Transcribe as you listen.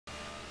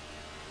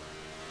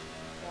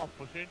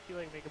Waffle, shouldn't you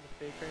like make a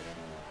mistake right now?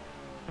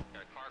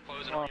 Got a car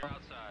closing on your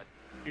outside.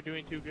 You're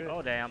doing too good.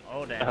 Oh damn,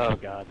 oh damn. Oh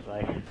god, it's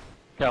like,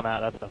 come out,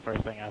 that's the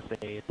first thing I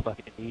see. It's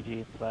fucking DG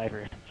and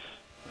Cypher.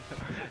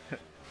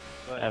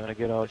 Having a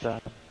good old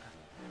time.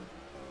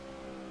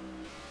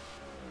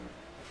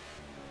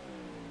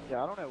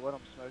 Yeah, I don't know what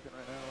I'm smoking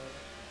right now.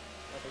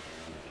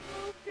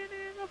 Smoking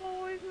in the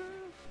boys'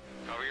 room.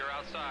 Cover your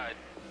outside.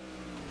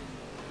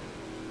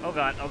 Oh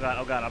god, oh god,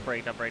 oh god, I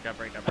braked. I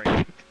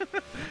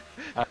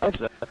hope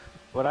so.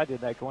 What I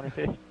did in that corner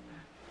too.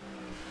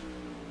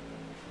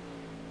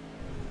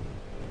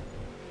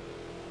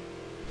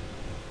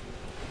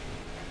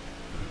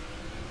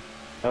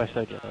 I was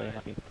so jelly, I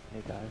might be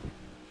new guys.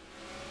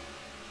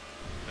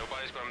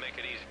 Nobody's gonna make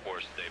it easy for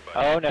us today,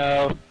 buddy. Oh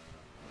no!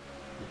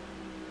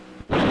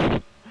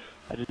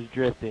 I just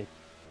drifted.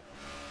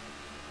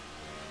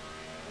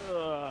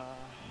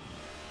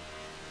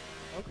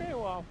 Okay,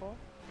 Waffle.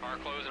 Car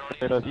closing on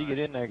So you. if you get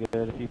in there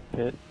good, if you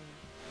pit,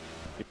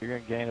 you're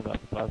gonna gain about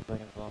 5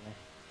 seconds on me.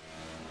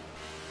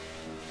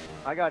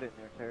 I got in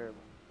there terrible.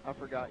 I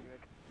forgot you.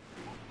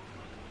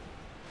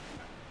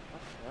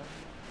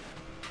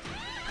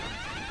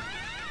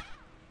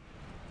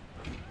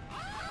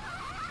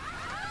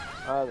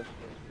 Oh, this is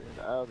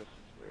weird. Oh, this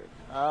is weird.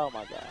 Oh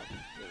my god.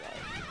 You're right.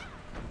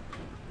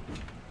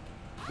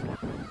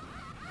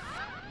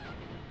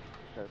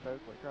 So,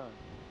 folks, what's wrong?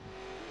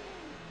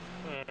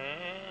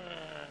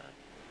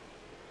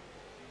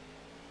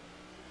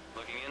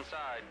 Looking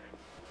inside.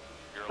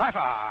 You're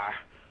Cypher!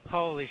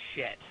 Holy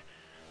shit.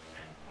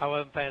 I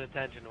wasn't paying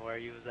attention to where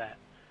you was at.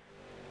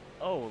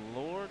 Oh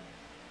lord.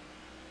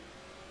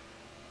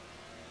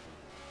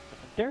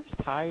 There's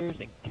tires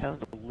and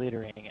cones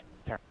littering at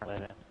turn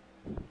 11.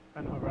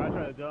 I know, bro. I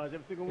try to dodge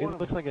every single one It of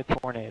looks them. like a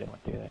tornado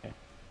went through there.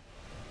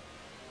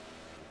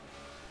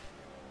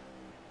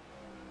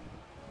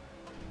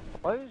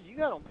 Lowe's, you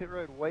got on pit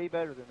road way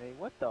better than me.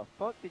 What the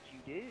fuck did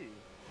you do?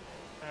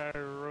 I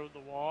rode the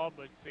wall,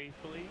 but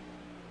safely.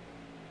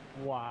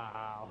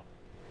 Wow.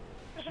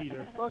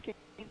 Cheater. Fucking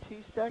 2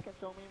 seconds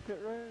on me in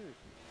pit road.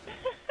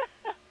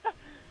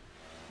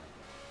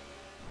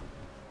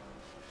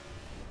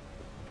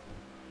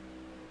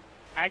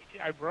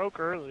 Actually, I broke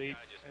early,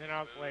 and then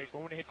I was like, I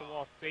want to hit the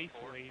wall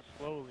safely,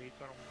 slowly,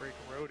 so I don't break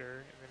a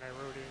rotor, and then I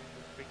rode it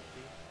into 60.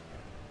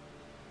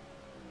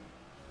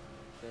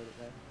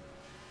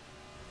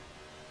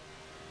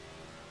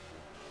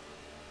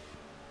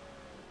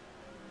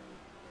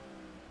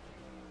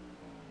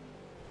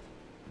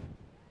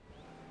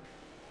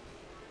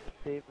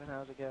 Steven,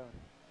 how's it going?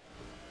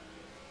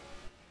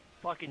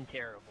 Fucking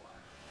terrible.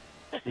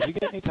 Did you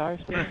get any tires,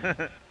 Steve?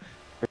 Or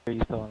are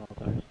you still on all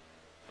tires?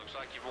 Looks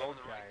like you've rolled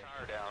the right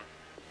tire down.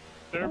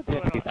 They're I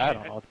putting didn't get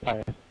on all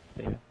tires,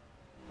 Steven.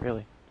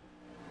 Really?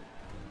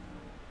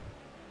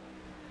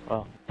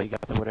 Well, you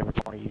got the whatever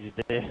 20 you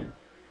just did.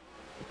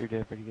 You're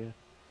doing pretty good.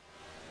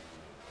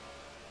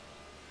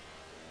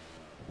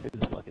 Who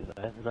the fuck is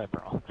that? Is that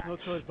Brawl? No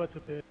choice but to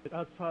pit.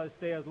 I'll try to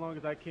stay as long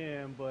as I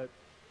can, but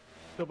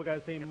still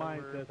got the same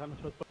mindset. I'm not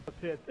supposed to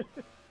pit.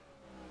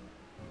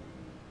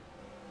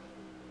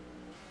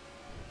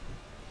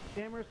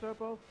 Camera,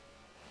 Serpo?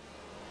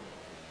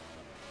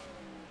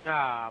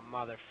 Ah,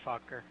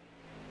 motherfucker.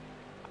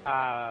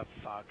 Ah,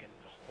 fucking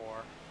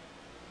whore.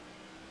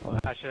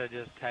 What? I should have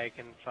just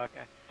taken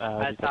fucking.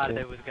 I I thought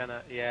it was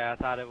gonna. Yeah,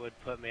 I thought it would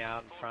put me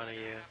out in front of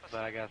you,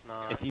 but I guess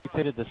not. If you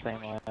pitted the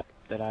same lap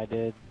that I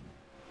did,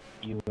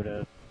 you would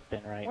have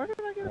been right. Where did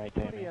I get right a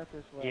to 20 me. at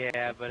this way?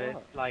 Yeah, but it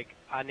like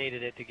I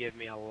needed it to give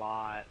me a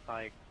lot.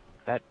 Like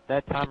That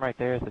time right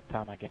there is the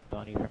time I get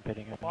on you from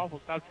pitting over.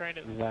 Waffle, stop trying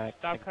to... Exact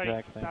stop same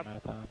cutting... amount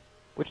of time.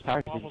 Which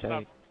tires did you Waffle,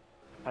 take?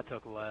 I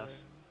took less.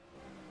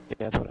 Yeah,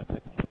 that's what I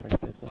took.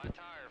 First pit. Flat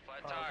tire,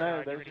 flat tire.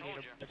 No, I there's already told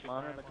you.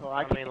 mine in the car.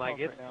 I can't mean, like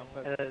talk it's right now,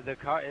 but the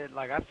car.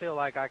 Like I feel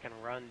like I can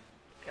run.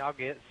 I'll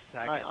get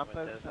second Alright, I'm with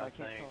this, focused, I I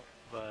can't think. talk.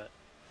 But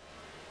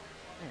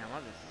Damn, I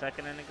was just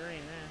second in the green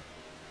there.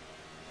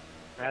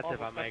 that's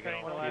if I Almost make it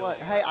second on in the the what?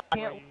 last Hey, I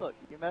can't look.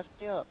 You messed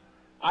me up.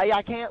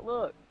 I can't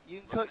look. You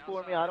can cook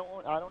for me. I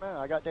don't know.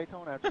 I got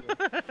Daytona after this.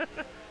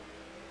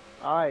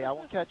 Alright, I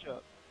won't catch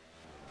up.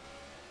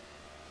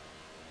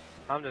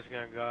 I'm just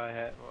gonna go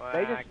ahead. Well,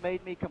 They just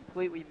made me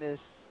completely miss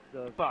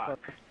the Fuck.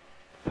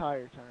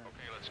 tire turn.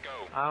 Okay, let's go.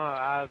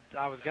 I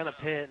was gonna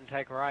pit and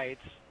take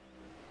rights,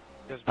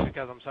 just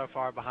because I'm so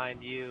far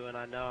behind you, and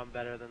I know I'm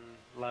better than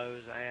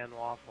Lowe's and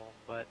Waffle.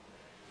 But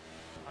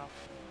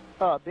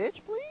Bitch,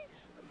 please.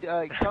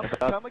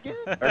 Come again.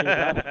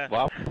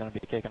 Waffle's gonna be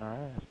kicking our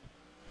ass.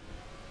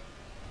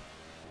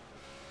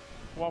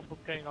 Waffle's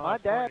getting all My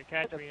this fun dad to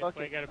catch had me, the that's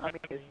why fucking. you gotta I mean,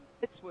 bet me.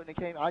 it's when it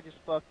came. I just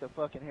fucked the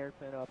fucking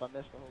hairpin up. I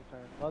missed the whole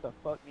turn.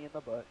 Motherfuck me in the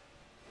butt.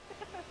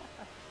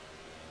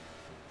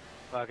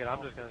 fuck it,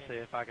 I'm just gonna see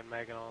if I can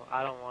make it on.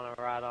 I don't want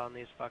to ride on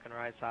these fucking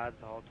right sides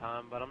the whole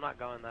time, but I'm not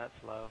going that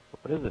slow.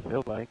 What does it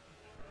feel like?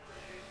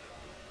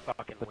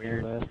 Fucking With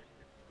weird. your left?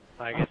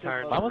 Like I it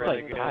turns mine was really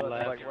like good that.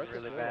 left Like, and what's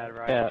really it bad doing?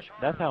 right. Yeah,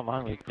 that's how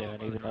mine was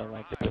doing, even though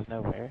like there was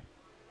nowhere.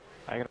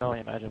 I can only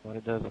imagine what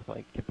it does with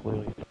like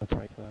completely flips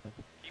right side.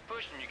 Keep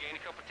pushing, you gain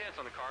a couple tenths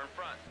on the car in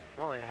front.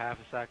 I'm only a half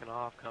a second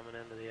off coming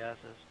into the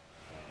S's.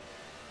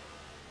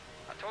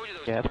 I told you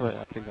those Yeah, that's tires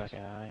what were exactly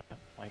I am.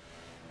 Like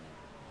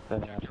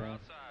 7 out of 10.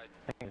 outside.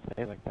 I think it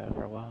stayed like that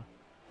for a while.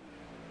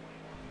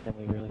 Then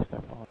we really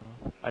start falling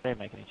off. I didn't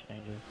make any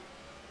changes.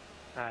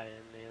 I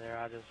didn't either.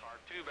 I just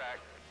R2 back.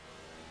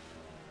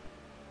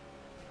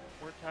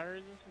 More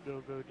tires and some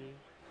go-go, dude.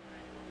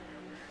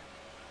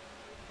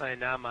 I mean,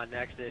 now my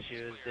next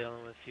issue is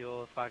dealing with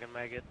fuel if I can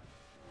make it.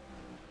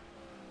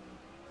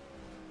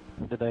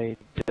 Did they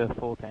do a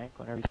full tank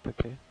whenever you took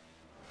two?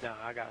 No,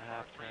 I got a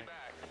half tank.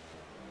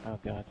 Oh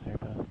god, sorry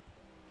about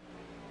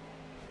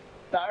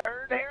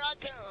Third, here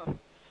I come.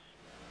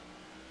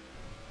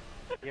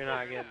 You're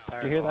not getting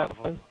Did you hear that?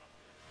 waffle. Buzz?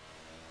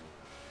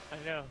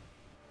 I know.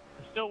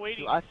 I'm still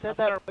waiting. I said I'll that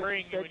start when you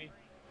praying said- when you...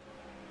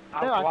 No,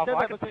 I Waffle,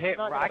 said that could because pit.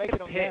 you're not I gonna make could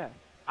it on pit. gas.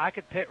 I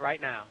could pit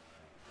right now.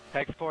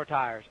 Take 4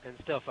 tires and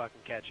still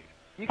fucking catch you.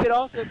 You could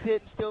also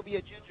pit and still be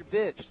a ginger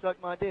bitch. Suck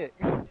my dick.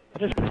 I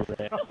just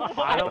read.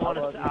 I don't want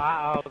love to. you.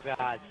 Oh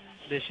god,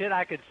 the shit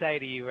I could say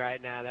to you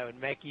right now that would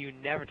make you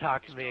never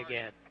talk to me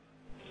again.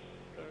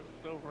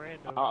 So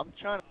random. I'm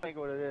trying to think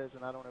what it is,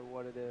 and I don't know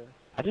what it is.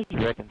 I just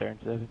reckoned turn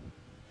 7.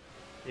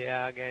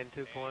 Yeah, I gained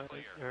 2 points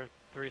or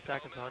 3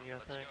 seconds on you, I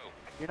think.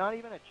 You're not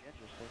even a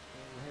ginger, so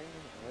your hair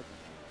isn't red.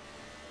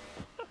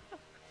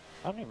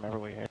 I don't even remember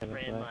what your hair looks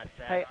Ran my like.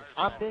 Hey, fastest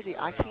I'm lap. busy.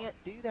 I can't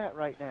do that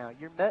right now.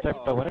 You're met.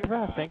 But whenever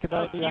I think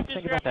about you, I keep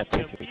think about that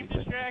distracting picture him. you Keep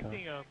took in the car.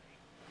 distracting him.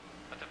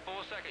 That's a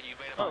full second you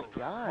made Oh, up.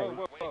 guys.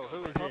 Whoa,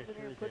 who is Comes this?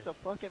 in here Who and is puts this?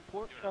 a fucking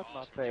pork stuff in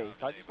my face.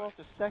 I just lost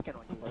a second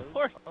on you, Lou.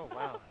 Oh,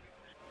 wow.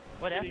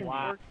 What happened?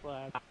 Wow.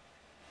 Slap.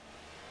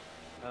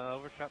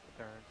 Overshot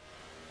the turn.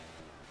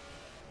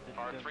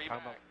 R3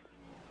 back.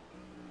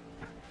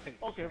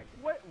 Okay,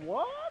 wait,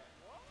 what?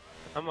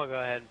 I'm gonna go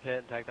ahead and pit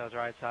and take those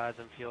right sides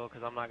and fuel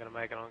because I'm not gonna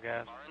make it on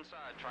gas. Car inside,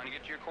 trying to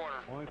get to your corner.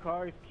 One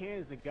car is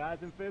Kansas, the guy's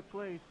in 5th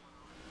place.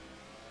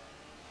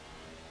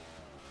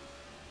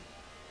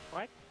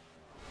 What?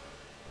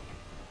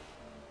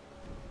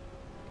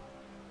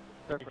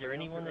 Is there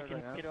anyone that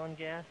can get on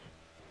gas?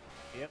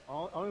 Yep,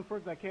 only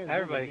person I can.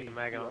 Everybody can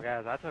make it on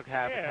gas. I took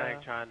half a Yeah.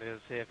 tank trying to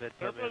see if it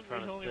That's put me in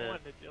front the of only Sid. one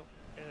that do.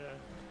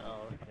 Yeah.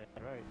 Oh, okay.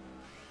 Right.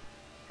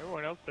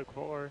 Everyone else took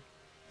 4.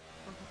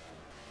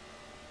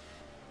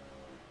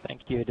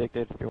 Thank you,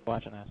 Addicted, if you're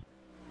watching us.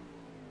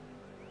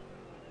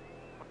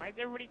 Why does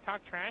everybody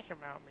talk trash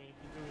about me?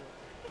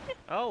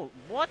 Oh,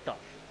 what the?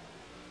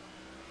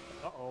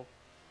 Uh-oh.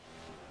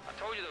 I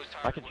told you those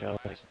tires I can were show nice.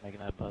 like making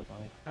that buzz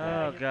noise.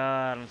 Oh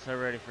god, I'm so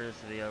ready for this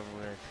to be over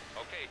with.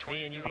 Okay, Me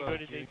 20 and you You can both, go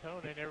to dude.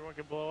 Daytona and everyone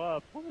can blow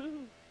up.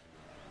 Woohoo.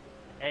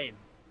 Hey,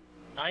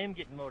 I am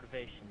getting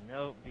motivation.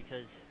 No,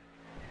 because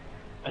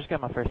I just got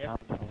my first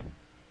Yep.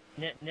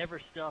 time. never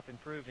stop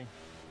improving.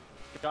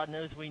 God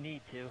knows we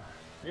need to.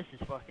 This is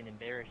fucking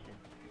embarrassing.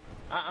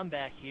 I'm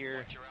back here.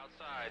 Once you're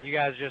outside. You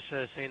guys just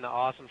seen the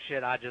awesome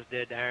shit I just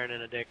did to Aaron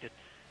and Addicted.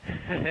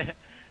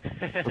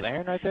 Was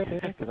Aaron right there, too?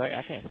 Because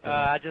I can't see.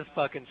 I just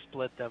fucking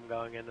split them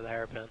going into the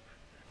hairpin.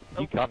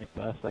 You caught me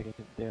bust like I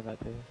was doing that,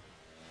 too.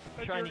 I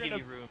thought Trying to you were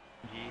give you gonna- room,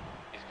 G.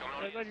 He's coming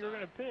on I the thought you were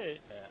inside. gonna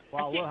pit.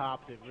 Wow, what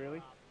happened?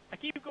 Really? I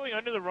keep going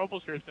under the rumble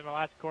strips in the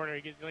last corner.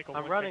 It gives me like a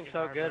I'm 1 running second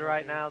so time good to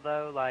right rotate. now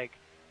though, like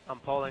I'm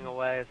pulling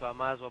away, so I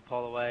might as well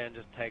pull away and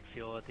just take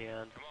fuel at the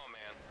end. Come on,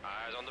 man.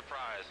 Eyes on the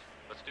prize.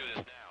 Let's do this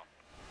now.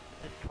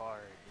 This car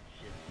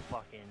is just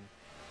fucking.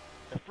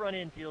 The front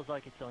end feels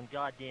like it's on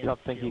goddamn. You don't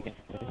think you steroids. can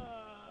stay?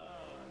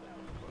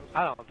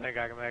 I don't think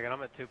I can make it.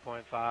 I'm at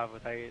 2.5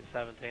 with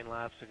 17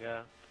 laps to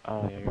go.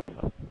 Oh, yeah, you're fucked.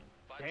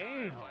 Flat tire,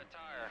 Damn. flat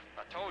tire.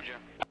 I told you.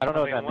 I don't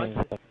know I what mean,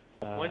 that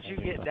means. Once you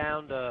you're get fucked.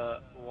 down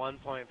to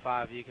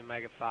 1.5, you can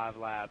make it 5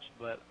 laps,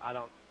 but I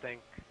don't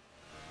think.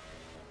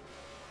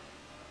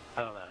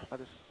 I don't know. I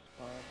just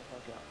spun the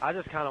fuck out. I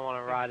just kind of want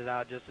to ride it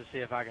out just to see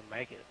if I can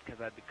make it, because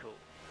that'd be cool.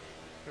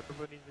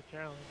 Everybody needs a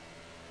challenge.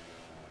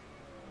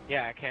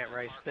 Yeah, I can't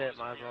race spit,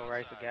 might as well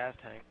race a gas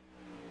tank.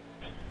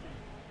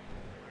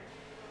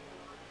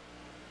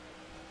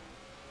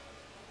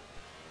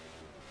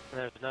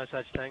 There's no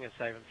such thing as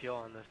saving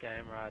fuel in this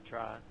game, or I'd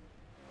try.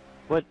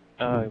 What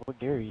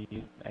gear are you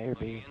using? A or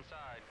Looking B?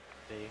 inside.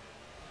 B.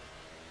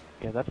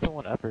 Yeah, that's the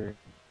one upper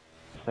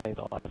saves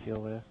a lot of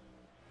fuel with.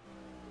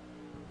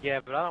 Yeah,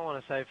 but I don't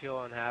want to save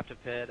fuel and have to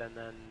pit and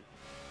then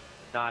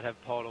not have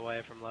pulled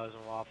away from Lowe's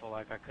and Waffle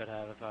like I could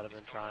have if I'd have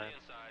been Coming on trying. the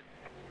inside.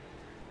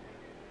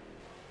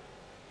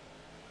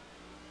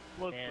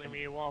 Mostly Man.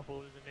 me and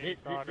Waffle is an This,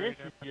 inside this right is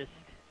now. just.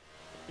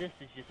 This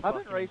is just. I've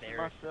been fucking racing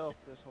embarrassing. myself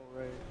this whole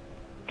race.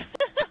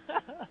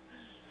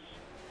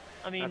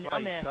 I mean, That's why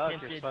I'm you half suck. You're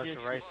tempted supposed just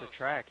to race the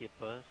track, you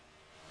puss.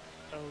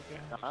 Oh,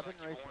 No, God. I've been Looks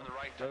like racing you're pulling the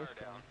right both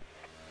tire down.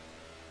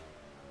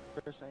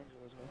 times. Chris Angel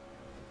was with me.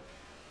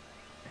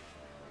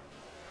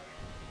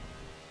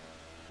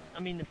 I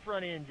mean, the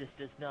front end just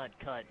does not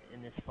cut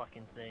in this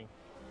fucking thing.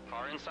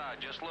 Car inside,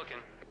 just looking.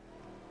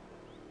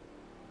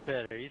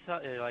 Pit, are you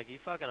like you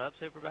fucking up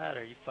super bad,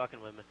 or are you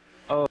fucking with me?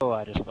 Oh,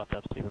 I just fucked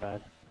up super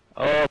bad.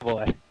 Oh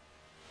boy.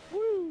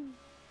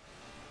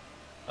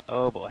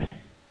 Oh boy.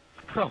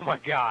 Oh my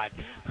god.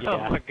 Yeah.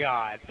 Oh my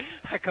god.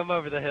 I come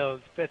over the hill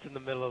and spits in the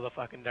middle of the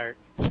fucking dirt.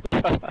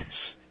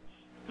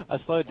 I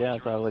slowed down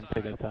so I wouldn't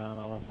take the time.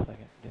 I lost a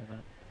second doing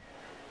that.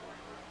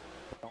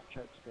 Don't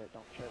choke, spit.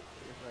 Don't choke,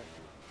 clear your throat.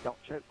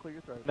 Don't choke, clear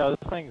your throat. No,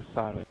 this thing's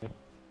sideways.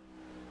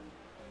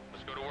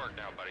 Let's go to work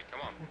now, buddy.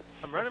 Come on.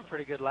 I'm running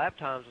pretty good lap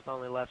times with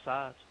only left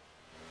sides.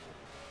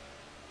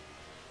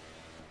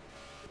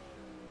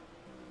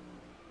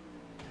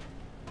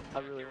 I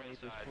really need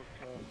this quick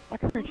call. My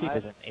career chief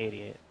is an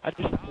idiot. I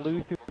just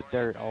flew through the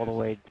dirt all the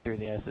way through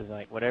the S's.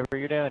 Like, whatever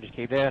you're doing, just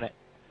keep doing it.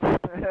 Close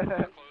on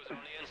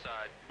the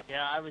inside.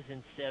 Yeah, I was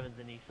in 7th,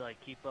 and he's like,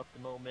 keep up the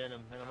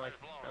momentum. And I'm like,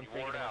 I'm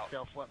thinking to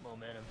myself, what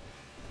momentum?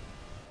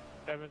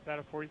 7th out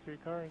of 43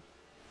 cars.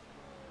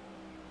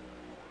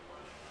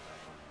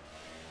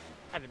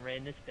 I haven't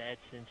ran this bad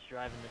since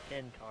driving the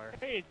 10 car.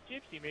 Hey, it's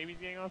Gypsy. Maybe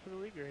he's getting off of the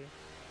league race.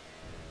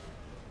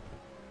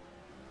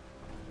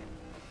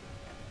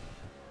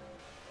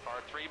 Car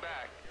 3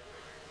 back.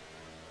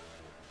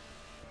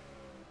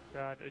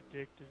 God,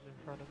 Addict is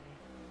in front of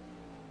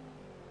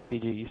me.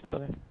 BG, you still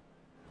there?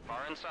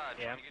 Car inside.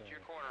 Yeah, Trying to get to your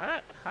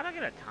corner. How'd I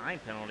get a time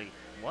penalty?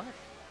 What?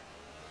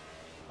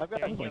 I've got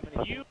Yeah, so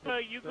many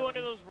you go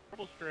into those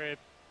rumble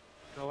strips,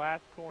 the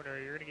last corner,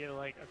 you're gonna get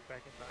like a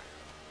second time.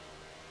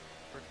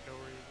 For no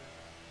reason.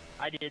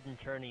 I didn't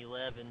turn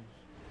 11.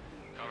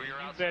 Cover your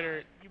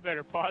outside. You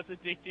better pause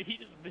Addicted. He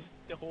just missed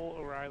the whole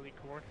O'Reilly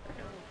corner.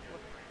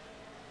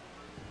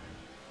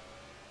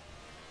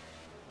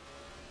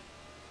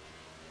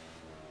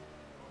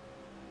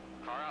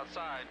 Car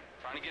outside.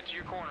 Trying to get to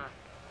your corner.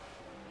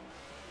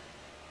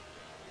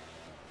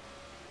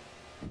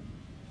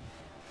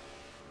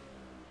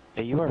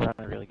 Yeah, you are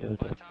running really good.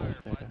 Flat tire.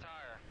 Flat tire.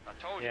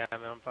 I told you. Yeah, I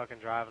mean, I'm fucking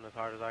driving as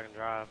hard as I can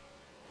drive.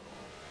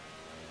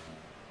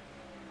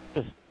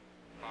 Just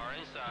Car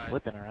inside.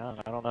 flipping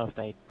around. I don't know if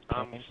they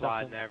I'm changed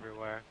sliding something.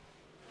 everywhere.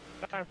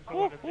 Time for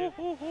someone to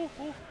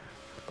miss.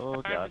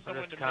 Oh Time god. for I'm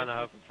someone just to kind of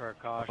miss. hoping for a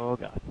caution. Oh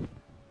god.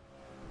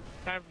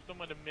 Time for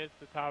someone to miss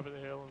the top of the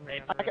hill and Hey,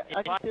 ram I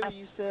around. can tell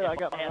you said I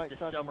got If my I right have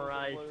side to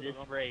summarize below the this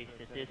rumble race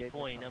strip, at so it this gave me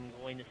point, I'm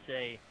something. going to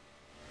say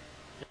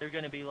they're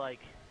going to be like,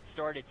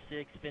 start at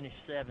 6th, finish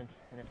 7th.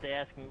 And if they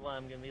ask me why,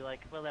 I'm going to be like,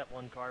 well, that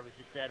one car was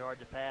just that hard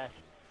to pass.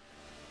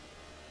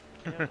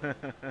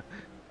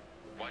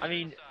 Watch I your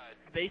mean, inside.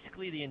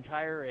 basically the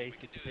entire race,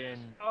 it's been...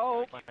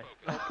 Oh!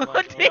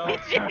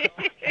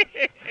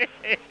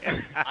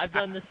 I've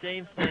done the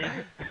same thing.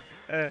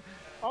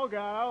 Oh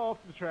god, I'm off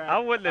the track. I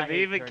wouldn't I have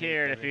hate even turning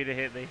cared if seven. he'd have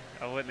hit me.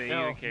 I wouldn't have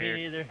No, even cared.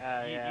 me neither.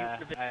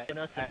 You would have been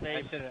us a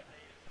favor.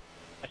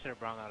 I should have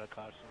brought out a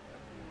caution.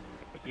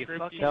 You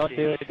Don't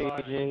do it,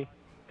 DG.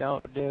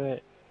 Don't do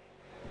it.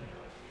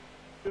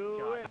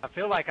 Do it. I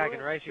feel like I can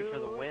race you for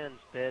the win,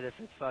 Spit, if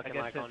it's fucking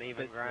like on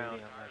even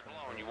ground. Come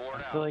on, you wore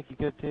it I feel out. like you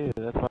could too.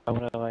 That's why I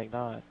want to like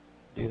not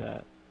do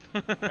that.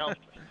 No,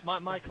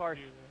 my car's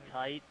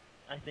tight.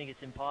 I think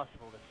it's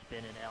impossible to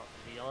spin it out,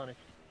 to be honest.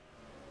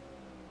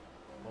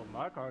 Well,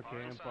 my car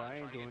can, but I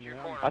ain't doing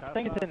that. I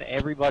think it's in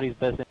everybody's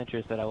best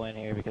interest that I win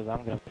here because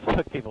I'm gonna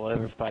fuck people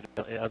over fight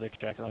other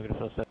tracks and I'm gonna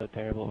feel so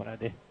terrible when I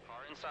do. Car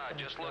inside.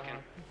 Just looking.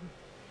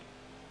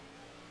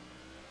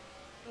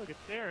 Look, it's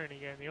Darren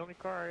again, the only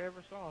car I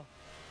ever saw.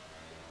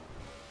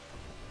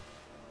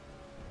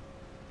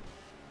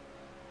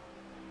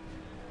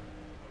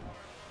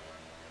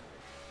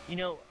 You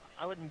know,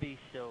 I wouldn't be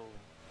so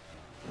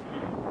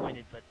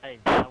disappointed, but I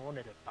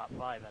wanted a top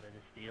 5 out of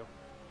this deal.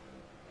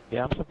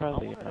 Yeah, I'm I surprised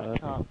that you wanted know a that.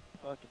 top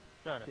fucking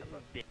Son of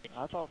a bitch.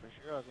 I thought for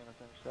sure I was gonna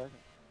finish second.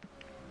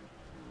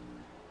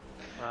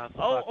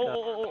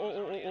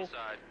 On the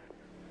inside.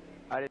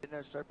 I didn't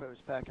know Serpo was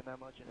packing that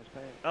much in his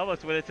pants. I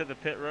almost went into the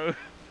pit road.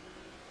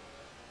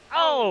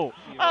 Oh!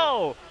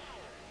 Oh!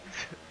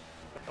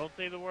 Don't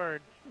say the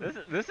word.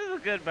 This is a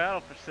good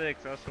battle for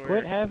 6, I swear.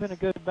 Quit having a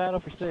good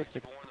battle for 6.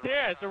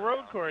 Yeah, it's a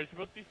road course. It's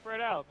supposed to be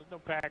spread out. There's no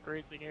pack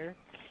racing here.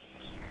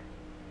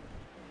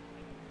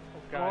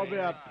 Oh, All God,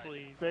 that,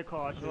 please. stay This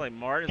cautious. is like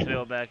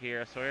Martinsville back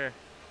here, I swear.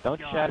 Don't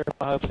God. shatter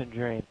my hopes and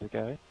dreams,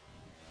 okay?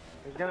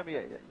 There's gonna be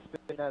a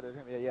spit out. There's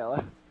gonna be a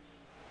yellow.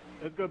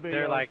 It's gonna be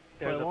They're yellow, like,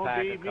 but there's it a won't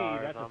pack be of me,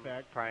 cars. that's a I'm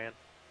fact. praying.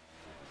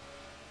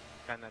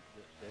 Trying not to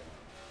do Spit.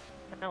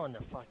 How in the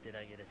fuck did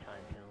I get a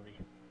time penalty?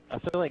 I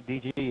feel like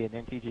DG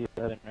and MTG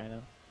 11 right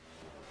now.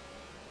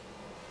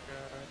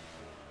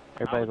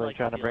 Everybody's like like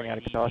trying to to be bring like out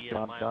a DG caution at a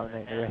on mile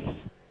dominating the and a race.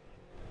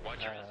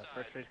 Watch your inside.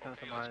 First race comes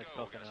to mind is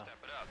Let's go. We Pocono. gotta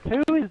step it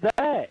up. Who is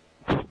that?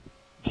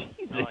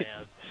 Jesus. Oh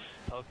yeah,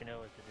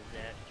 Pocono is a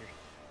disaster.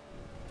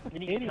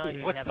 Idiot. Anytime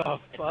you What have the a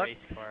fuck? race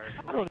car,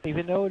 I don't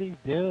even know what he's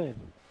doing.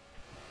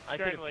 I Trying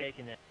could to, have like-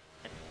 taken that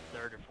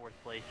 3rd or 4th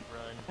place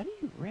run. How do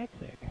you wreck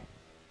there?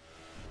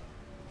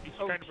 He's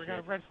Oh, trying to bring out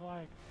a shit. red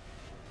flag.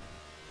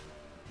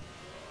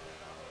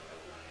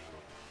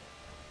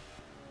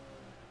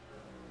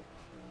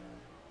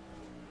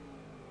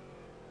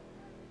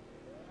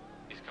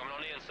 He's coming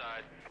on the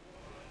inside.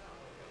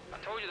 I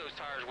told you those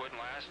tires wouldn't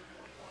last.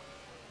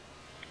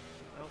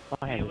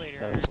 My See hands you are later.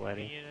 so Aaron.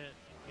 sweaty.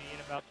 Be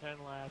in about 10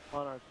 laps.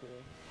 On our two.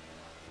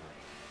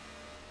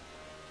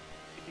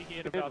 Could He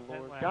hit Good about 10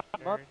 Lord. last God,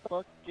 turn.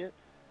 motherfucker, shit.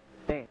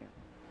 Damn.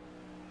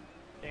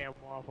 Damn,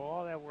 Waffle,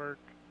 all that work.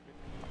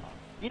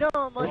 You know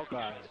how much? Oh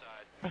god.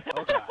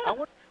 I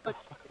wonder if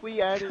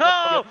we added.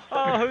 Oh,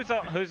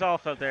 who's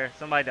off up there?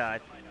 Somebody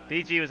died.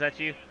 BG, was that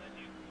you?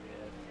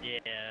 Yeah,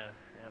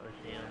 that was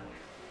him.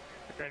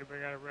 Trying to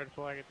bring out a red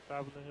flag at the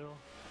top of the hill.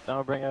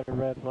 Don't bring out a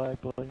red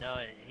flag, please. No,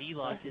 he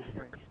lost his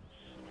first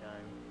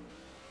time.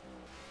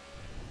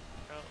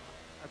 Oh,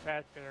 I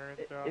passed it, Aaron,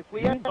 so... If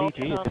we had all the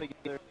BG. time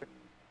together,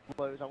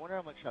 blows, I wonder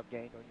how much I've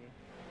gained on you.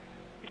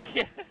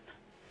 Yeah.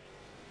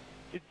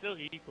 It's still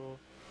equal.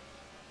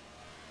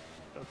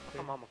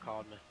 My mama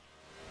called me.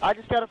 I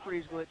just got a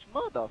freeze glitch.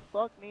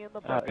 Motherfuck me in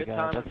the butt. Good God,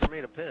 timing that's- for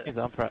me to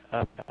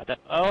pit.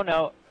 Oh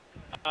no.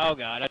 Oh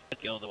god, I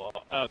just killed the wall.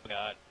 Oh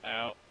god.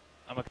 Ow.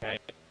 I'm okay.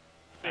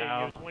 Hey, you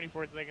Ow. have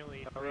 24-second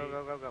lead. Go.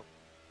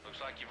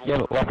 Looks like you've Yeah,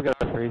 won. but I got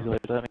a freeze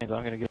glitch. That means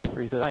I'm gonna get a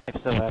freeze glitch.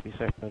 I'm so happy,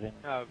 sir, I didn't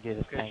Oh, get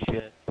his good tank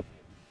shit.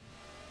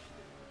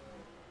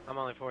 I'm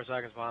only 4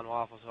 seconds behind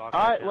Waffle, so I'll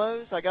Alright, catch him.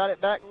 Lowe's, I got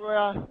it back where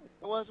I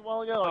was a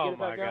while ago. I'll Oh get it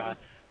my back god. down.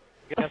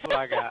 Guess what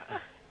I got?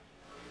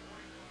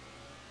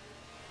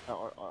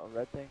 A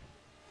red thing?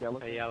 Yellow A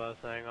thing? yellow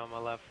thing on my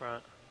left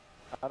front.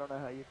 I don't know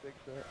how you fix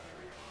that.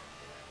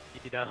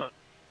 You don't.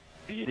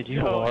 Did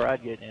you wall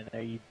ride getting in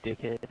there, you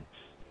dickhead?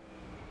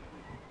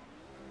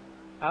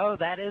 Oh,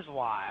 that is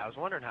why. I was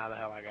wondering how the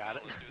hell I got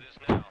it. Let's do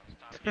this now.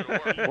 It's time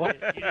to do the work.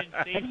 What? You didn't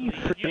How do safely... you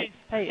You didn't...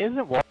 Hey,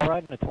 isn't wall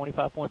riding a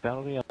 25-point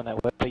penalty on that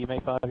website you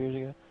made 5 years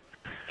ago?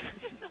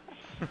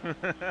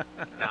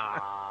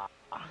 Nah.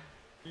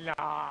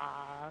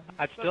 Nah.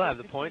 I'd still have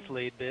the points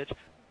lead, bitch.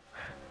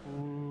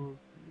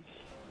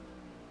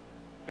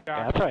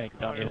 Yeah, I probably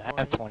don't even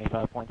have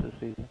 25 points this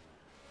season.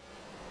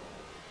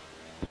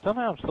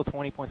 Somehow I'm still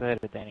 20 points ahead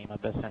of Danny. My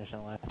best finish in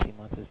the last few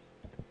months is...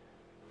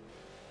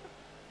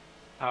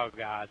 Oh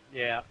god,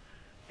 yeah.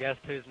 Guess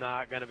who's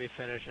not gonna be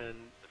finishing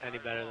any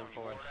better than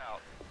fourth?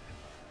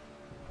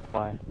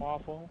 Why?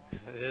 Waffle.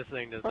 This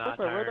thing does not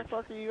Where turn. the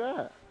fuck are you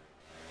at?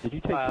 Did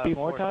you take 3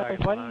 more 4 tires?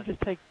 seconds Why didn't behind. you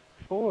just take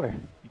 4?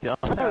 You dumb.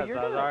 No, Because you're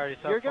I was gonna, already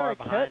so you're far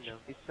gonna behind catch him.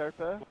 me,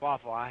 Serpa.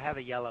 Waffle, I have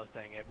a yellow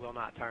thing. It will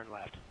not turn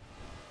left.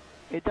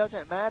 It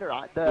doesn't matter.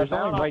 The There's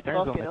amount only right I'm turns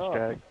on fucking this up.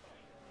 track.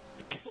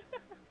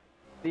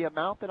 The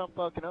amount that I'm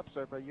fucking up,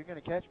 Serpa, you're gonna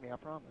catch me, I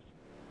promise.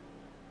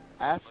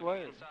 Ask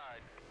Lowe's.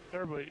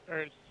 Turbo,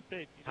 or spit.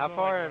 You How still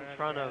far like in that,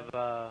 front right?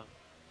 of,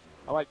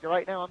 Like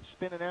right now, I'm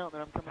spinning out and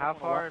then I'm coming. how up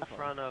on a far in lap.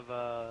 front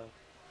of,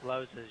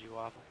 Lowe's is you,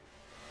 Waffle?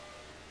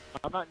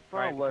 I'm not in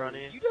Right front in of front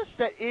Lowe's. of you? You just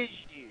said is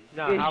you.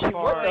 No, is how you.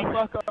 far- What the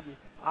fuck are you?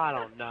 I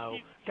don't know.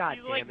 He's- God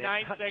he's damn like it.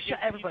 9 seconds.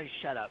 Everybody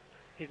shut up.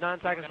 He's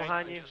 9 seconds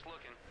behind you? Just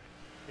looking.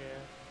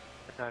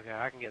 Yeah. Okay,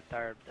 I can get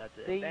third. That's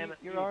it. See, Damn it.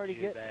 you're already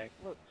you getting bag.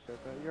 it. Look,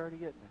 Serpa, you're already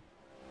getting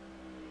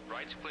it.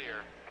 Right's clear.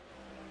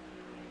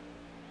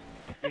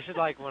 You should,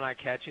 like, when I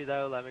catch you,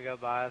 though, let me go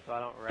by so I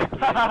don't wreck you.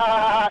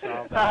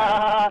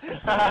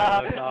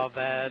 It's all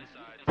bad.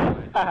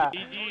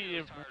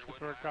 GG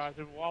for a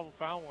caution. Waffle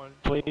found one.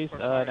 Please,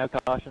 no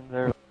cautions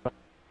there.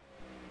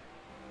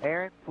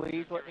 Aaron,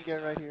 please let me go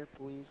right here.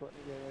 Please let me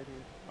go right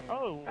here. Aaron.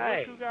 Oh, Hey,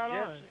 look who got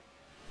yes. on.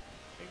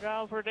 He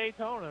got on for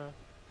Daytona.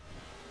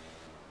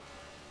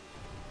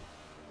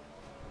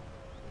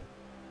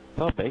 It's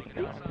all bacon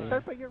going on, dude.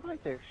 Serpa, you're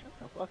right there. Shut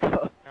the fuck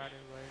up. Got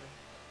him later.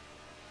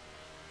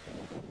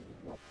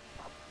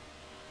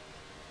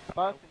 If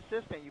I was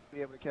consistent, you'd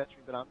be able to catch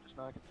me, but I'm just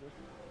not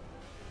consistent.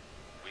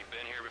 We've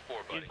been here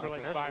before, buddy. He's for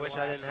like I 5 wish I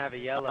laps. didn't have a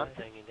yellow I'm thingy,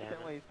 damn it.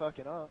 consistently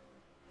fucking up.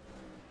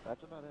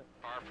 That's about it.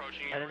 Car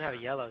approaching I didn't have a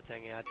yellow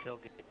thingy, I'd still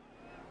get...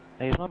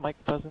 Hey, is my mic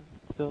buzzing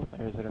still?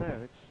 Or is it No,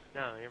 okay? it's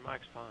No, your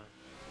mic's fine.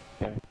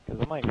 Okay,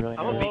 because I might really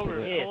I'm need gonna Pull be over,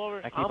 to pissed. pull over.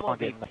 I keep I'm on gonna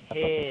be getting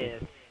that.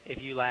 pissed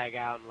if you lag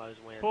out and Lowe's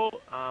wins.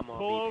 Pull- I'm gonna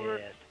pull be over.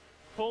 pissed.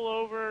 Pull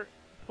over,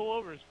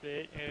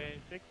 spit,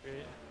 and fix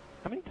it.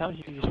 How many times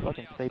did you just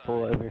fucking say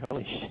pull over?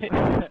 Holy shit.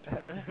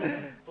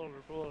 Pull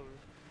over.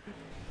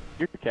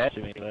 You're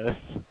catching me, Lowe's.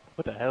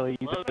 What the hell are you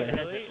Logan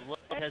doing?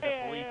 has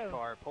a police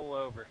car. Pull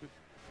over.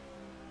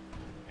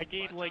 I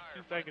gained like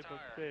 2 seconds on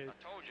spit.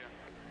 I told you.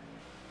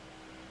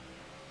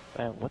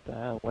 Man, what the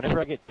hell?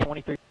 Whenever I get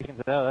 23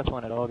 seconds out, that's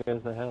when it all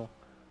goes to hell.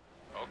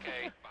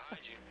 Okay,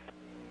 behind you.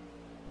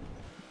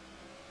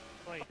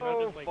 Like,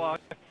 Oh,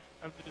 fuck.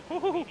 I'm just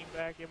leaning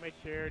back in my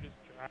chair, just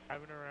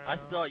driving around. I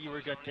thought you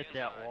were gonna hit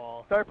that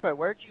wall. Serpa,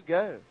 where'd you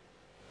go?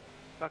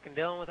 Fucking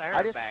dealing with I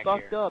Aaron just back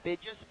fucked here. up. It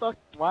just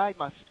fucked wide.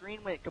 My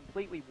screen went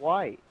completely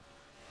white.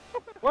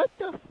 What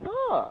the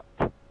fuck?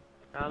 I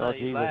don't know, Oh, you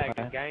Jesus, lagged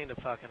man. and gained a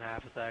fucking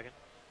half a second.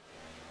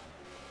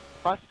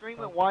 My screen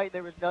went white.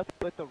 There was nothing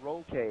but the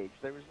roll cage.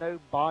 There was no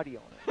body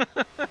on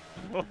it.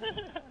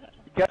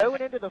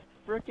 Going into the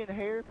frickin'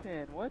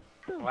 hairpin. What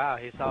the? Wow,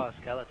 he saw a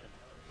skeleton.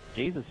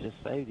 Jesus just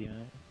saved you,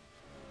 man.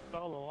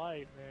 Saw the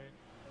light, man.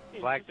 Hey,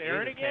 Black is this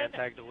Aaron Jesus again? can't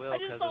take the wheel I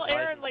just because saw his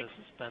Aaron, license like-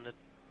 is suspended.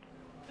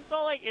 I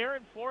saw like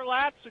Aaron 4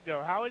 laps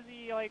ago. How is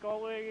he like all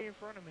the way in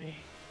front of me?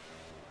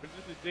 Or is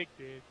this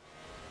addicted?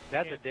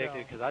 That's Can't addicted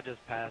tell. because I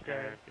just passed Okay.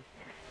 Aaron.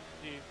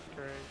 Jesus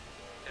Christ.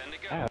 10 to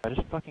go. Wow, I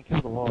just fucking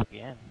killed the wall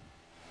again.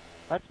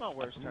 That's my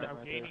worst turn I'm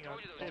right gaining there. on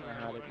I don't know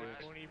how to do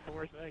it.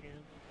 24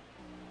 seconds.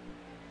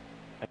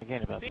 I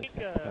gained about 6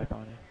 seconds back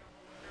on you.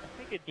 I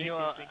think it You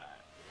know,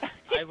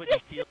 I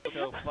wouldn't feel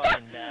so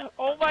fucking bad.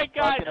 Oh my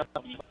god!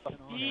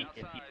 He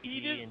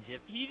He and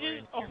Jip were in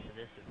here for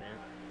this event.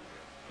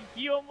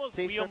 we almost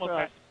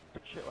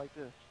shit like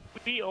this.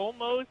 we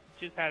almost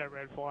just had a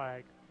red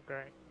flag.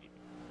 Okay.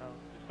 Oh,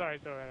 sorry,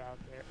 throw that out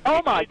there.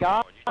 Oh my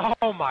god!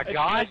 Oh my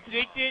god!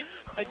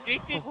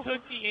 Addicted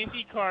took the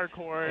IndyCar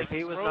course. If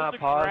he was rode not the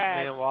paused,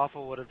 grass. me and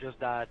Waffle would have just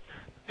died.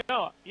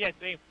 No, yeah,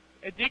 same.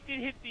 Addicted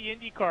hit the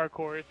IndyCar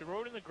course,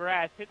 rode in the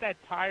grass, hit that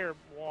tire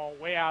wall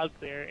way out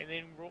there, and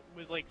then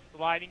was like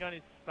sliding on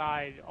his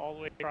side all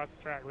the way across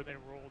the track, but then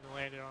rolled and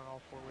landed on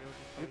all four wheels.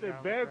 It's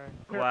a bad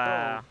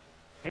Wow.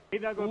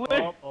 He's not going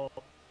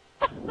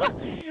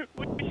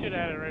We should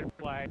have had a red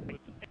flag.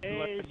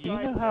 Hey, Do you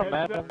know how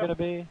mad I'm gonna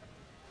be?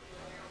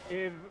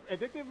 If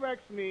Addictive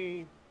wrecks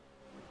me,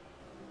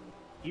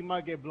 he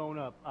might get blown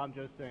up. I'm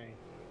just saying.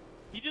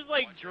 He just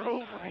like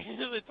drove right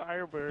into the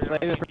tire bird.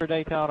 Save it for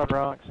Daytona,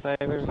 Bronx. Save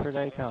it for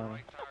Daytona.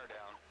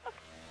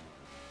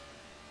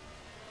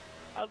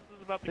 I was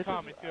just about to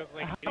comment too. I was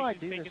like, how do I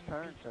do this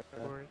turn, sir?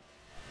 9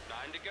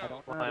 to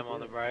go. Slam on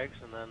the brakes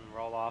and then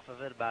roll off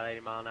of it about 80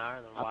 mile an hour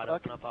and then wide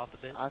open up off the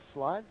bit. I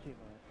slide too much.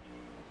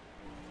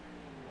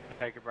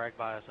 Take your brake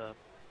bias up.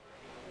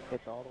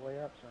 It's all the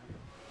way up, son.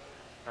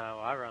 No,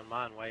 I run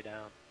mine way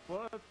down.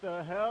 What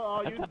the hell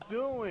are you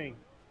doing?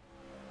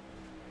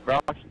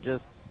 Bronx,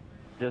 just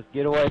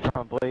get away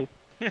from him, please.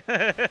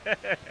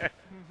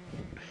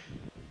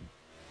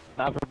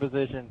 Not for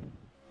position.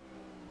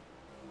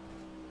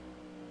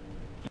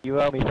 You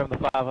owe me from the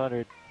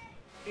 500.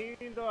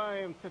 Even though I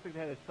am testing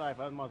head of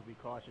cypher, I must be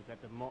cautious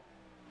at the moment.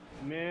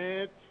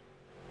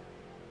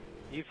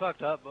 You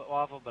fucked up,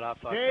 Waffle, but I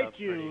fucked up. Thank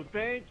you.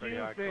 Thank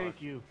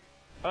you.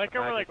 I like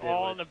how we're like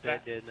all in the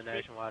back. Did in the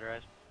nationwide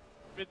race.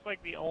 It's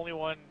like the only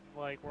one,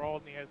 like we're all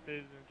in the S's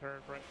and turn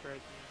front stretch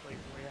and just like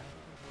way out.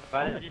 If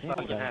I didn't Just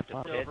fucking have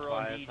to pit over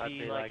on twice, I'd DG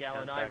be like like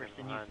Allen 10 seconds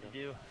Iverson behind used to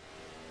him. do.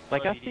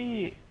 Like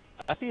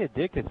I see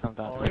Addicted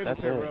sometimes. Oh, but him that's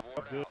and it.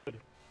 Real good.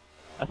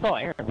 I saw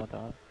Aaron one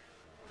time.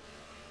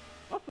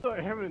 I saw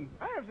him and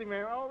I haven't seen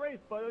him all race,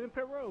 but it was in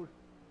pit road.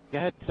 I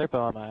had Serpo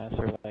on my ass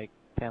for like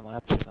 10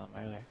 laps or something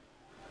earlier.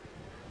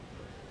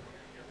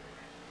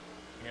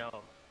 You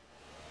know,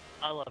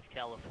 I love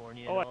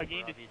California. Oh, and I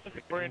gained obviously,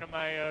 a score into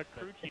my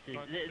crew but chief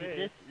on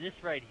this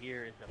right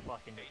here is a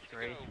fucking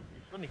disgrace.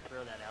 Just let me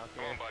throw that out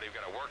there. Buddy, we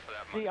gotta work for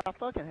that See, I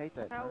fucking hate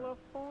that turn.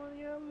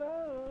 California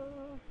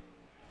love.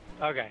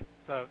 Okay,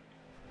 so.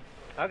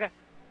 Okay.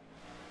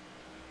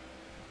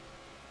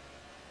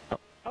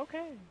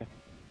 Okay.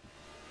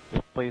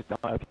 Just please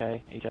don't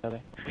okay each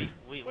other.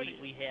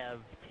 We have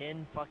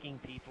 10 fucking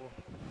people.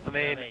 I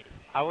mean,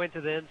 I went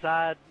to the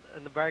inside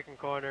in the braking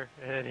corner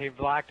and he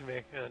blocked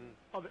me. And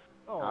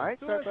Alright,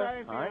 sir.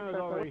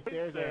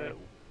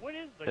 What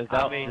is the? Just I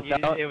don't- mean,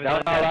 just don't- it was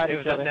don't allow it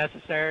was each other.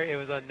 unnecessary. It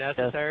was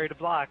unnecessary to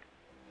block.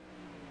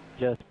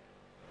 Just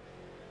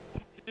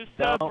Just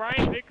don't-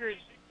 Brian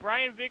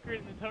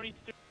Vickers and Tony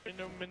Stewart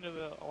into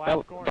the last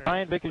tell corner.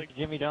 Brian Vickers and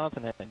Jimmy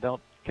Johnson and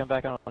don't come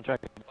back on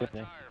track with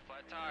me.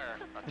 flat tire.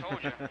 I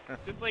told you.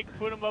 Just like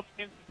put them up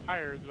against the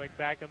tires, like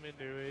back them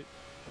into it.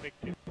 Like,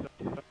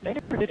 They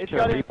never did show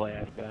a replay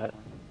after that.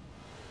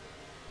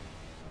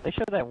 They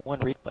showed that one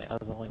replay. That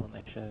was the only one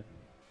they showed.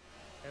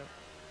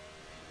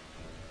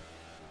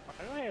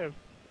 I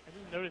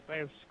just noticed I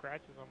have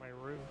scratches on my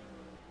roof.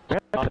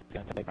 I'm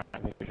gonna take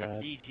Brian Vickers'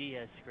 ride. DG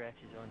has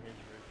scratches on his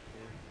roof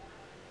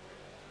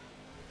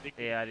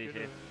too. Yeah, I do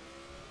too.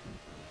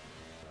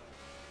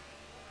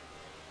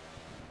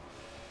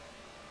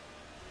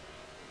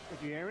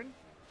 Is you Aaron?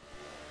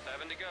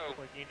 7 to go.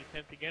 Like gained a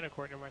 10th again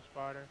according to my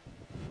spotter.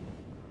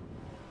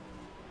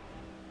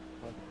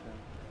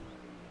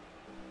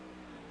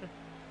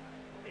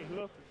 Hey, who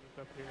else is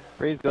this up here?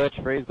 Freeze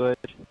glitch, freeze glitch.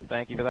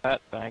 Thank you for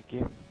that. Thank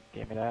you.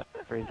 Give me that.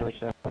 Freeze glitch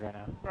that right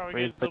now. Probably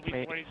Freeze gonna still glitch be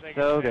me 20 seconds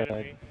so ahead of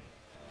good. me.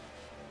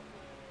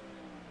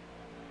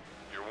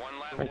 You're one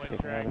lap Freeze One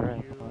glitch track, me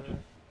right you, now.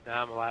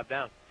 Now I'm a lap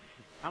down.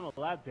 I'm a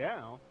lap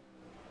down.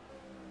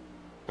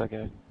 So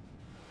good.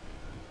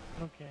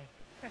 Okay.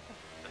 The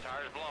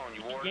tire's blown.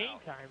 You wore it Game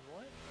out. time,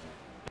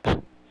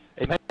 what?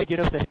 It might get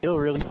up the hill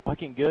really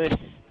fucking good.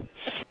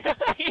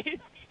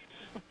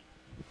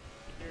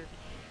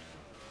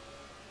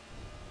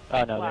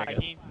 Oh no, there it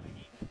goes.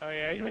 Oh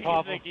yeah, he's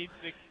Awful. like 8-6.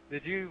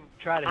 Did you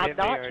try to I'm hit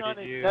me not or trying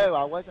did to. you? No,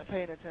 I wasn't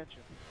paying attention.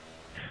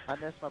 I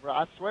missed my bro.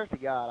 I swear to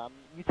God,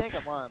 you think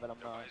I'm lying, but I'm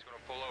not. Nobody's gonna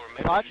pull over.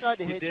 If I tried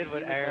to You hit did you, what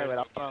you would know Aaron it.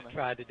 I promise.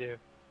 tried to do.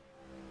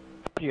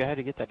 You had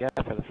to get that guy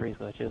for the freeze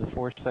glitch. It was a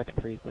 4-second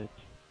freeze glitch.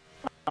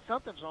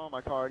 Something's wrong with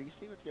my car. Do you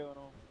see what's going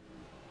on?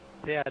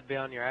 Yeah, I'd be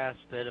on your ass,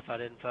 Sid, if I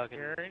didn't fucking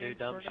do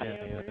dumb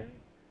shit.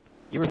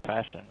 You were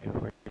faster than me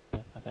before,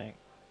 I think.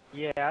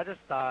 Yeah, I just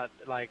thought,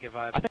 like, if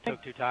I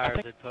took two tires,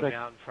 it'd put me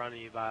out in front of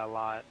you by a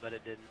lot, but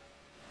it didn't.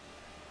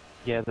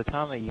 Yeah, the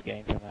time that you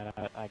gained from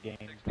that, I gained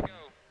 6 to go.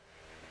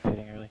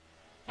 hitting early.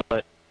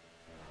 But,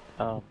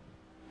 what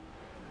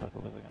was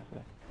I gonna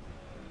say?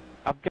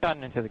 I've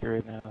gotten into the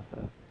groove now,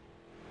 so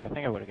I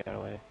think I would have got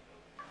away.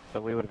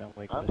 But we would have been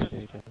way I'm closer just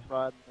to each other.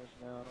 riding this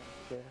now. I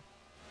don't care.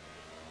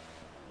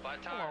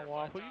 Flat Come tire, on,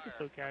 Waffle, flat you can tire.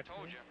 still catch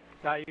Told me. you.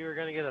 Thought you were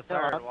gonna get a No,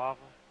 third, I'm-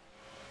 Waffle.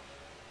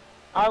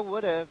 I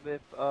would have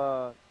if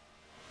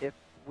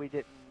we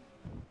didn't.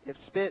 If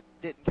Spit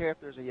didn't care if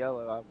there's a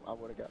yellow, I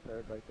would have got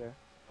third right there.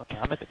 Okay,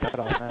 I'm at the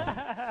cutoff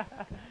now.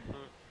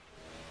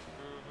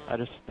 I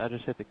just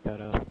hit the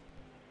cutoff.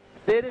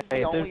 Spit is Hey,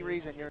 the if only there's-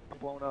 reason you're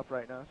blown up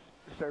right now,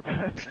 sir.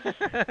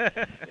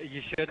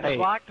 You shouldn't Hey. have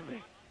blocked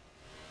me.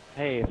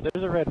 Hey, if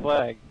there's a red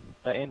flag,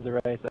 that ends the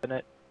race, doesn't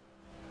it?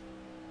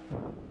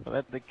 I'm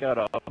at the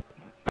cutoff.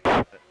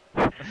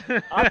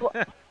 I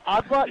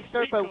blocked Be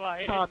Serpo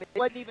quiet. one time. It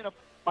wasn't even a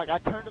like. I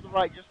turned to the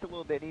right just a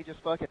little bit, and he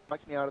just fucking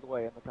knocked me out of the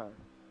way in the turn.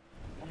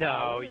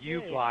 No, what you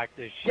is it? blocked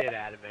the shit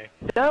out of me.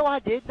 No, I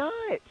did not.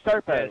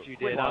 Serpo, Yes, you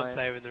quit did. I'm lying.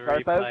 saving the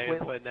Serpo, replay quit-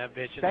 and putting that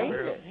bitch in Say the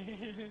room.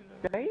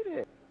 it. Say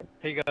it.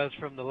 He goes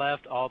from the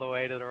left all the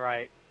way to the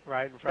right,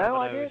 right in front No,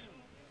 of I my nose. didn't.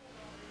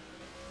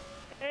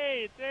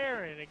 Hey, it's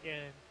Aaron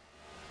again.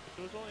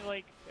 It was only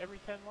like every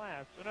 10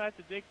 laps. So no, that's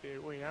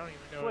addicted. Wait, I don't even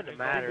know. Wouldn't if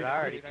have mattered. it's I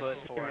already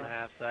addicted. put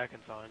 4.5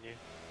 seconds on you.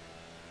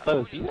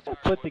 So, you have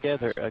put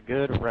together a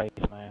good race,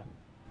 man.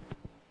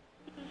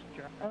 Just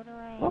driving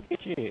around. Look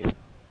at you.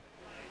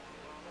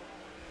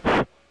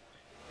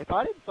 If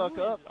I didn't fuck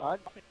Who up, is I'd.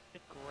 the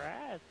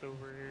grass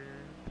over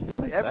here.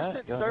 Look at Ever that,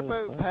 since going really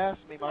Serpo slow. passed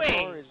me, my Wait.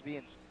 car is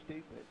being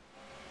stupid.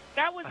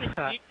 That was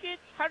addicted?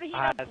 How did he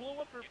I not had- blow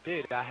up her?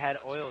 Dude, I had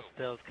oil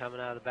spills coming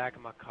out of the back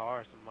of my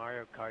car, some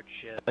Mario Kart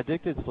shit.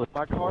 Addicted slip.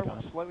 My car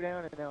won't slow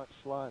down, and now it's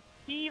sliding.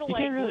 He You like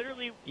can't really-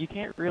 literally, You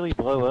can't really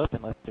blow up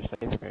unless there's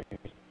safety barriers.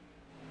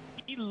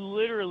 he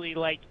literally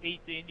like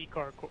ate the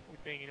IndyCar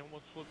thing and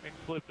almost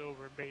flipped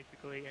over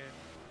basically, and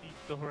he's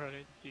still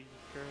running. Jesus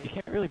You Christ.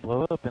 can't really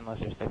blow up unless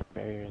there's safety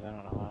barriers. I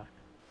don't know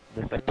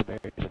why. The safety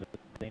barriers are the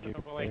dangerous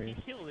But like barriers.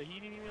 he killed it. He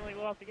didn't even like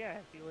go off the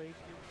gas. He like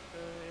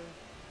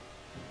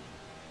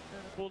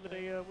just pulled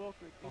a well.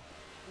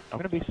 I'm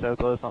gonna be so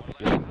close on Left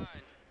fuel. behind.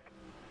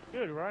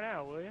 Good, run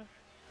out, will you?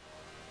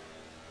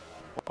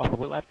 Oh,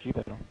 what lap did you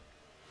put on?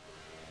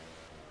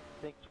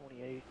 I think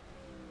 28.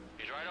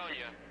 He's right on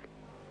you.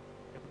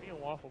 Me and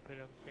Waffle pit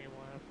on the same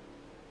lap.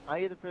 I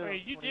either put it on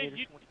Wait, you 28 did. or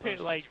You 25. pit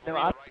like No,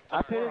 Right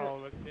I tire. put it. all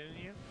of us, didn't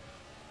you?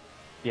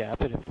 Yeah, I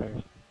put it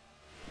first.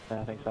 And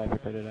I think Cypher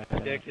put it after.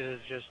 that. Addicted is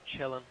just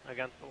chilling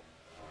against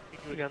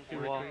the Against the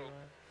wall.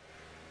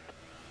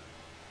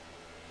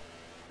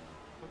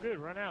 Well, good,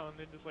 run out and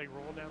then just like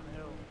roll down the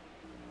hill.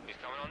 He's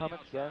coming on How the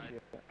much gas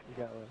outside. you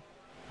got left?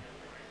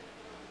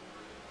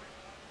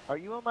 Are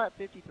you on lap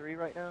 53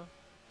 right now?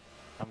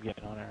 I'm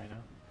getting on it right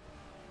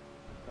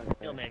now. Okay.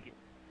 He'll make it.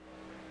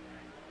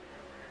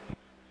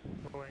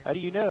 Boy. How do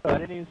you know? I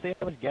didn't even see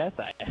how much gas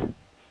I had.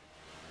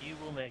 You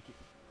will make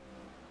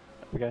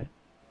it. Okay.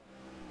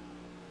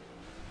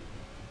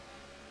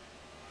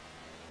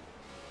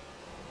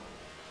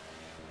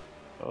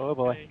 Oh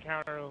boy.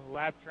 Encounter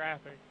lap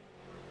traffic.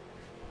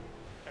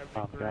 That'd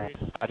Oh be god.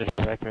 great. I just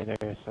wrecked right there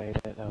and saved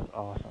it. That was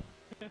awesome.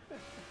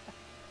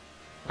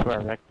 That's where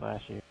I wrecked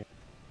last year.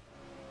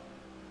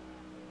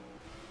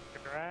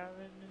 Driving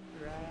and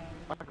driving.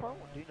 My car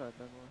won't do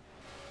nothing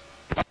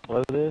more.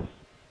 Blow this.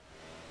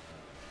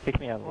 Kick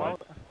me out of the Well,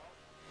 way.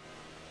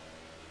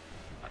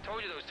 I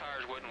told you those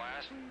tires wouldn't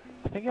last.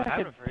 I think What I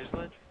happened could. for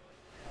Island?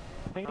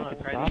 I think Oh, I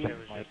could crazy stop shit it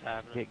was and just like,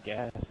 happening. get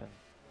gas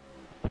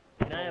and.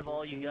 Can I have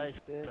all you guys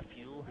the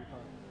fuel?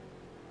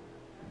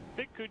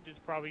 It could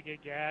just probably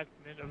get gas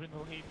and end up in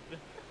the lead.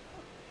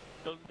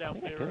 Goes I down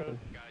think I pit could. road.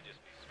 Gotta just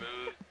be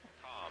smooth,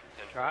 calm,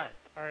 and Try it.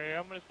 Alright,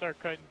 I'm gonna start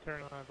cutting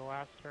turn on the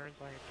last turns.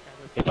 So I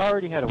can If I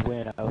already had a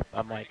win,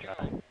 I'm like,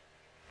 I'm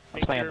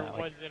make playing sure that it like,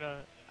 wasn't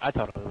a. I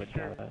totally would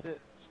Sure. try that. That's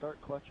it. Start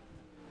clutching.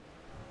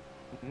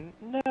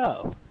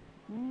 No.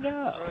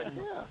 No. Run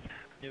Yeah.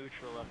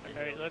 neutral up the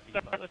Alright, hill.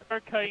 let's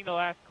start cutting the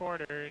last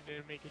corner and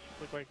then make it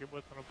look like it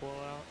wasn't a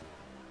blowout.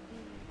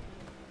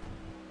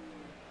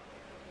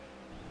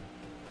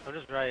 I'm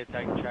just ready to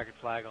take the checkered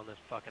flag on this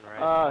fucking race.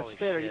 Holy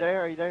Spit, are you shit.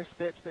 there? Are you there?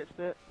 Spit, spit,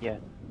 spit. Yeah.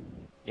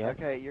 Yeah.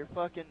 Okay, your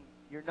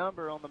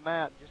number on the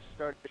map just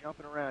started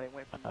jumping around. It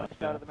went from one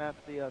side of the map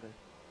to the other.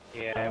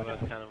 Yeah, it was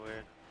kind of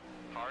weird.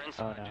 car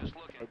inside, Oh, no. just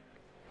looking.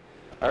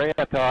 Hurry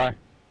up, car.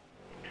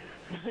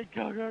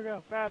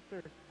 Go,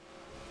 faster.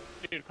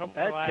 Dude, a couple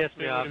That laps, pissed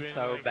me it off would've been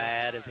so like-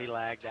 bad if he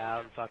lagged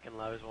out and fucking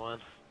Lowe's one.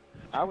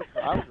 I was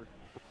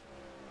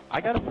I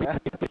got to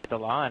hit the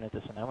line at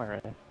the Sonoma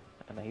race.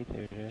 And the E2,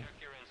 dude. Check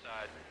your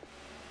inside.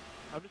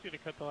 I'm just gonna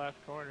cut the last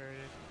corner and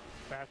then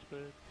fast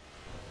food.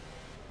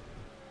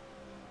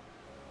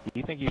 Do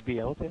you think you'd be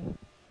able to?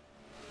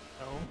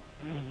 No.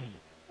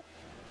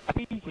 I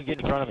think you can get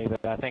in front of me,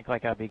 but I think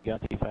like I'd be going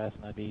too fast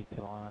and I'd be to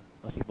the line.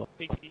 Unless you blow.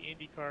 Take the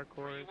IndyCar Three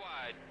course.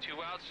 wide, two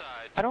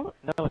outside. I don't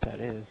know what that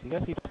is. You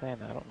guys keep saying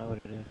that. I don't know what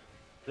it is.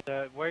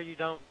 where you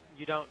don't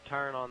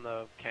turn on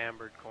the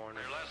cambered corner.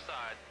 Your left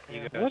side.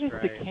 You go What is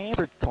straight. the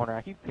cambered corner?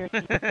 I keep hearing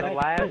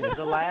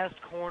The last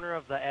corner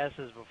of the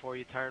S's before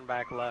you turn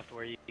back left,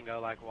 where you can go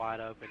like wide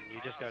open. You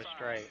just go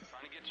straight.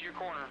 Trying to get to your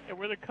corner. Yeah,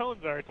 where the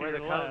cones are. To Where the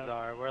your cones left.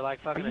 are, where like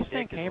Are fucking you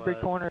saying Addicted cambered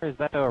was. corner? Is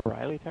that the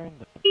O'Reilly turn?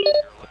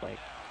 Like,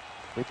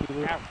 loopy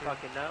loop? I don't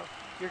fucking know.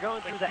 You're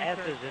going through the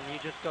S's and you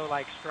just go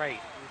like straight.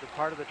 The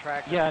part of the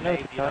track Yeah, I know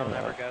paved what you you're don't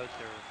talking ever about. go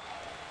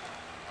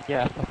through.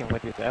 Yeah, I fucking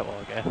went through that while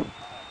ago.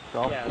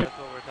 Yeah, that's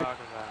what we're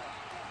talking about.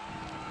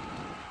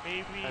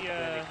 Maybe, That's the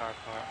IndyCar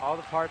part. All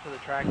the parts of the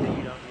track that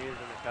you don't use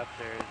in the Cup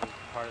Series is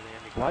part of the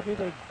IndyCar. Why do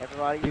they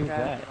Everybody's do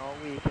asking that? all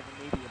week in the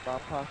media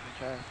about passing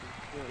tracks.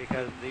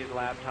 Because these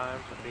lap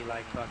times would be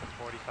like fucking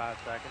 45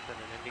 seconds in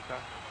an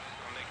IndyCar.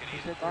 I'll make it He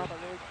easy said, for you. Bob, I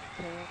really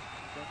can.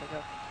 Don't they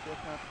got some still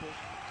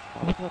competition?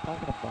 Why was I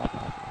talking about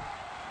that?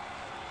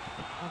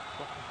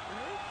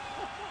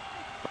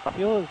 I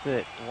feel as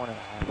it 1.5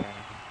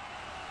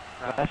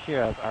 rounds. Last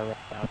year I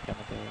rushed out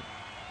coming to it.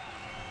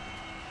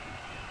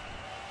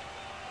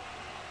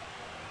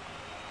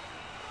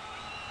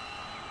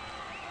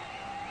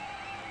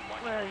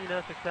 Well, you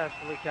know,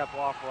 successfully kept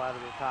Waffle out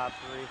of the top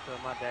 3, so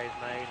my day's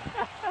made.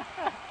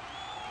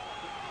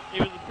 it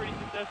was a pretty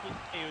successful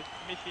day. It was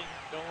mission.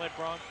 Don't let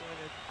Bronx win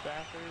his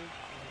backers.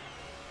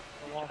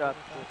 Stop.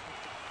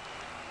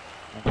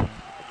 Good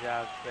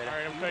job, Spit.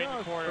 Alright, I'm cutting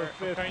the corner.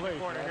 I'm cutting the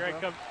corner. Here I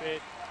come,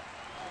 Spit.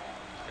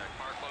 Got a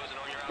car closing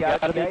on your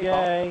Got Gotta be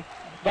gay.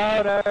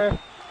 Voter!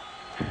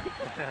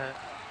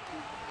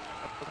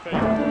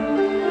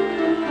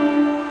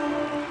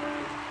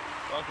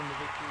 Welcome to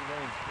Victory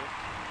Lane, Spit.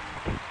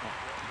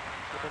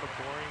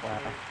 Wow.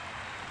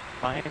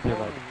 My hands are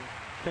like,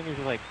 fingers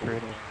are like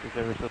pretty, because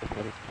they were so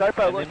sweaty.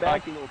 Starpo, And look then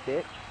back, you little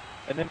bitch.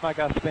 And then my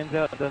guy spins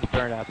out and does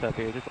burnouts up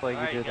here, just like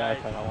Alright, you did guys.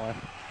 last time I won.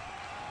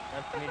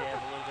 Time for me to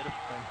have a little bit of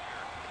fun.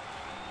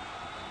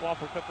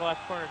 Waffle, cut the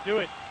last corner. Do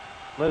it.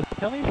 Liz,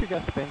 tell me if your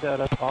guy spins out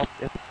up off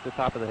at the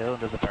top of the hill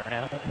and does a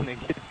burnout, and then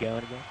gets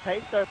going again.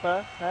 Hey,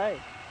 Starpo. Hey.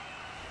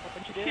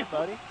 What you doing,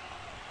 buddy?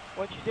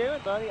 What you doing,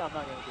 buddy? I'm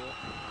not gonna do it.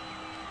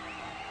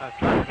 I was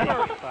trying to get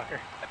you, fucker.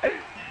 Let's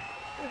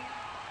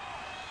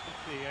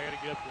see. I gotta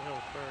get up the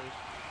hill first.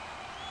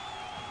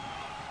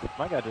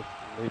 My guy just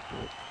leaps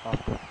it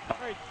off the...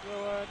 Alright, so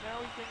now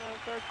we can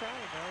start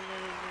trying. Now we're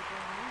going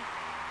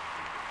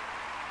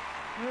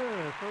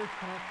to First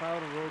half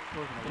out of road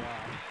course in a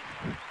while.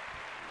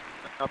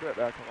 I'll be right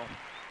back. Hold on.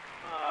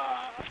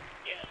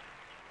 yeah.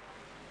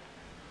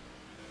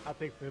 I'll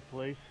take 5th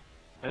place.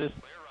 I just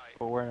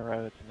 4 in a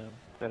row, it's no.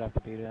 They'd have to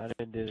beat it. I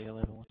didn't do the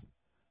 11th one.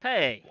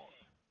 Hey,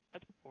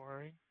 That's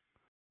boring.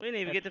 we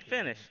didn't even get to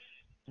finish.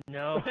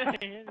 No.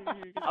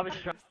 I was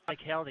trying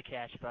like hell to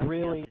catch, but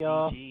Really, I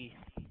y'all? got the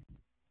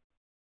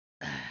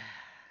DG.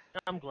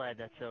 I'm glad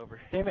that's over.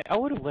 Damn it, I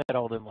would have let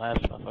all them laps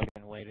if I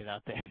fucking waited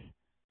out there.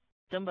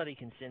 Somebody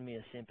can send me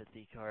a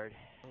sympathy card.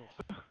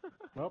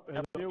 Nope,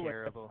 That it'll be a was win.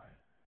 terrible.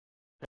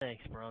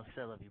 Thanks, Bronx.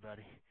 I love you,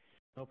 buddy.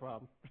 No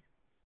problem.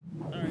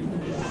 Alright.